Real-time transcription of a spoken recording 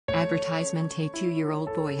advertisement. A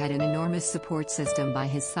 2-year-old boy had an enormous support system by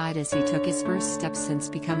his side as he took his first steps since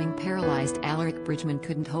becoming paralyzed. Alaric Bridgman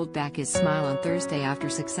couldn't hold back his smile on Thursday after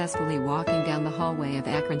successfully walking down the hallway of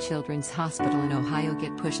Akron Children's Hospital in Ohio.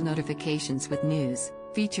 Get push notifications with news,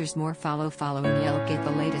 features, more. Follow and yell. Get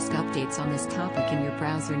the latest updates on this topic in your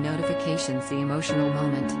browser notifications. The emotional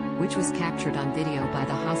moment, which was captured on video by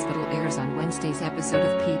the hospital, airs on Wednesday's episode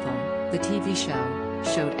of People, the TV show,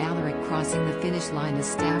 showed Alaric crossing the finish line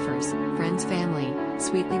as staffers, friends, family,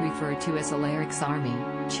 sweetly referred to as Alaric's Army,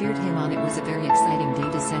 cheered him on. It was a very exciting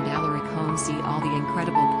day to send Alaric home. See all the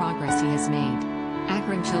incredible progress he has made.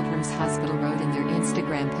 Akron Children's Hospital wrote in their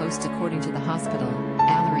Instagram post. According to the hospital,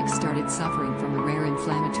 Alaric started suffering from a rare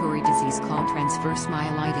inflammatory disease called transverse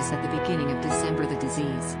myelitis at the beginning of December. The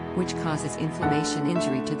disease, which causes inflammation,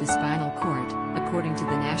 injury to the spinal cord, according to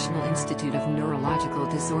the National Institute of Neurological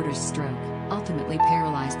Disorders, stroke, ultimately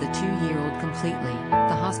paralyzed the 2-year-old completely.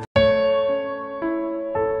 The hospital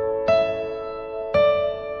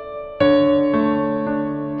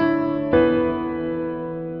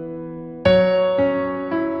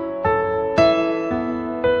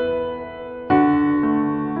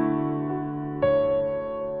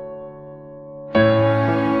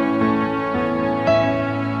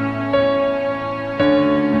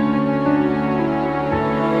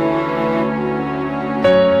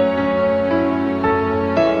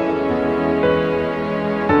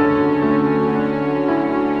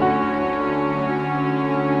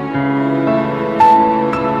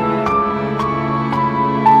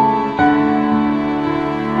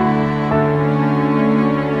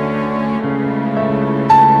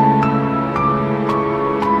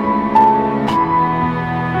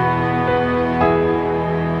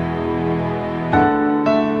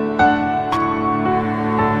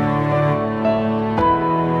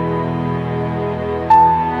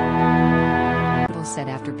said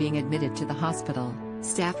after being admitted to the hospital,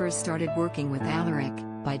 staffers started working with Alaric.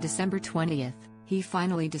 By December 20th, he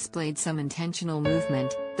finally displayed some intentional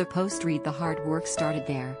movement. The post read, the hard work started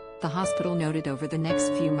there. The hospital noted over the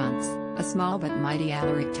next few months, a small but mighty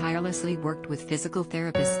Alaric tirelessly worked with physical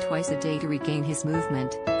therapists twice a day to regain his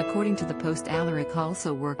movement. According to the post, Alaric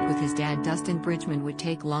also worked with his dad. Dustin Bridgman would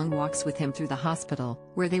take long walks with him through the hospital,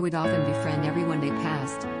 where they would often befriend everyone they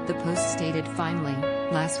passed. The post stated, finally,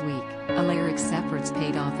 last week, Alaric's efforts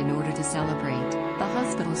paid off. In order to celebrate, the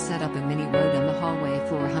hospital set up a mini road on the hallway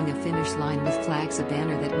floor, hung a finish line with flags, a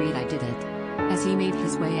banner that read, "I did it." As he made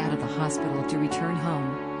his way out of the hospital to return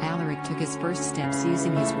home, Alaric took his first steps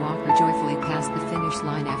using his walker joyfully past the finish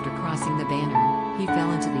line. After crossing the banner, he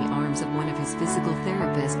fell into the arms of one of his physical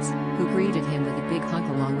therapists, who greeted him with a big hug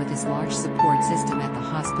along with his large support system at the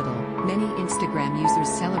hospital. Many Instagram users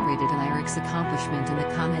celebrated Alaric's accomplishment in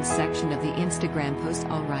the comments section of the Instagram post.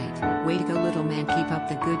 "All right, way to go, little man, keep up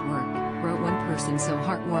the good work," wrote one person. "So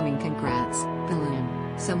heartwarming, congrats, balloon."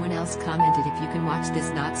 Someone else commented, "If you can watch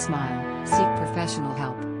this, not smile, seek professional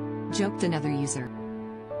help," joked another user.